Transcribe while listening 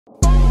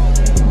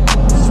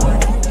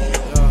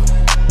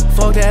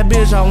fuck that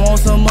bitch, I want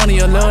some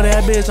money. I love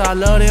that bitch, I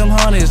love them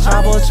honeys.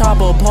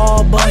 Chopper,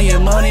 Paul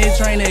Bunyan, money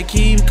train that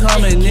keep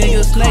coming.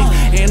 Niggas snakes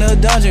in a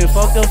dungeon,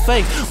 fuck the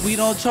fake. We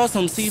don't trust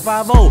them,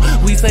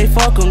 C5O. We say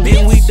fuck them,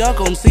 then we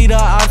duck them. See the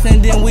ops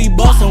and then we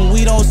bust them.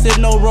 We don't sip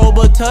no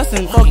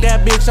Robitussin. Fuck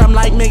that bitch, I'm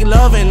like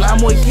McLovin.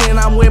 I'm with Ken,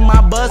 I'm with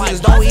my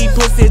buzzins. Don't eat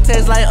pussy, it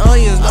tastes like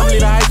onions. Don't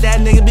believe the hype, that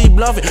nigga be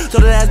bluffing. So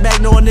that ass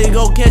back, no a nigga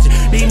go catch it.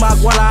 Need my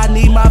guala, I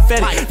need my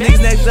fetty.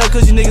 Niggas next up,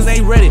 cause you niggas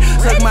ain't ready.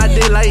 Suck my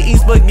dick like eat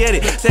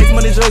spaghetti. Sex,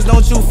 money, drugs,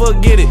 don't you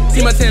forget it.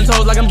 See my 10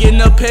 toes like I'm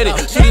getting up petty.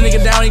 Shoot a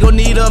nigga down, he gon'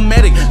 need a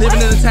medic.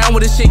 Living in the town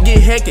where this shit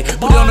get hectic.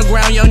 Put it on the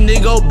ground, young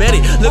nigga go bet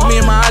it. Look me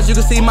in my eyes, you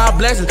can see my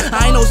blessings.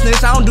 I ain't no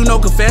snitch, I don't do no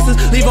confessions.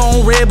 Leave her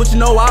on red, but you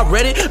know I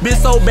read it. Been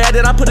so bad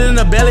that I put it in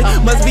the belly.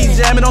 Must be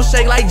jamming, don't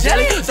shake like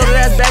jelly. So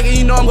that ass back and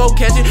you know I'm gon'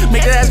 catch it.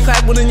 Make that ass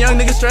clap when a young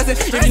nigga stressing.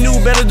 If you knew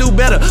better, do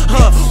better.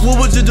 What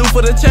would you do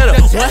for the cheddar?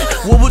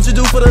 What would you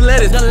do for the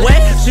lettuce? What?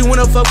 She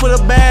wanna fuck with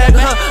a bag,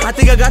 I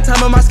think I got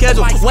time in my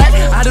schedule. What?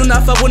 I do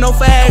not fuck with no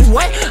fags.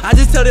 What? I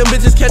just tell them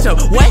bitches catch up.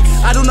 What?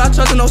 I do not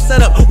trust in no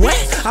setup. What?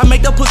 I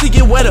make the pussy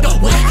get wetter.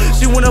 What?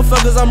 She wanna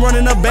fuck cause I'm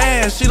running a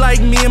band. She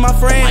like me and my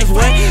friends.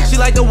 What? She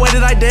like the way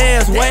that I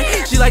dance.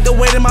 What? She like the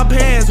weight in my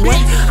pants. What?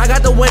 I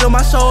got the weight on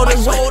my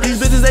shoulders. What?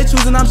 These bitches they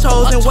choosing, I'm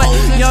chosen. What?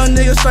 Young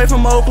nigga straight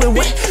from Oakland.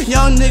 What?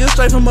 Young nigga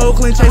straight from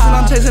Oakland. Chasing,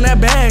 I'm chasing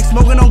that bag.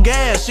 Smoking on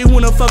gas. She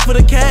wanna fuck for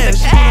the cash.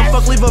 She wanna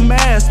fuck, leave a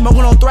mask.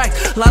 Smoking on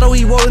thrax. Lotto,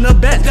 he rolling a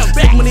bet.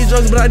 Take money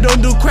drugs, but I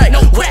don't do crack.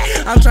 What?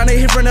 I'm tryna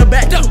hit from the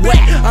back. What?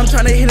 I'm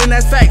tryna hit in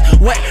that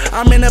fact. What?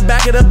 I'm in the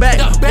back of the back.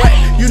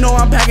 What? You know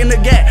I'm packing the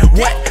gat.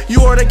 What?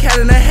 You are the cat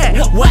in the hat.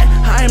 What?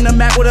 I am the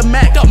Mac with a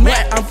Mac.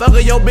 What? I'm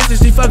fucking your bitch and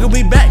she fucking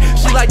me back.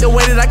 She like the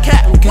way that I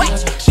cap.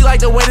 What? She like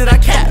the way that I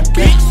cap.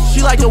 Bitch.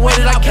 She like the way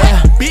that I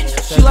cap. Bitch.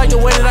 She like the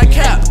way that I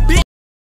cap. Bitch.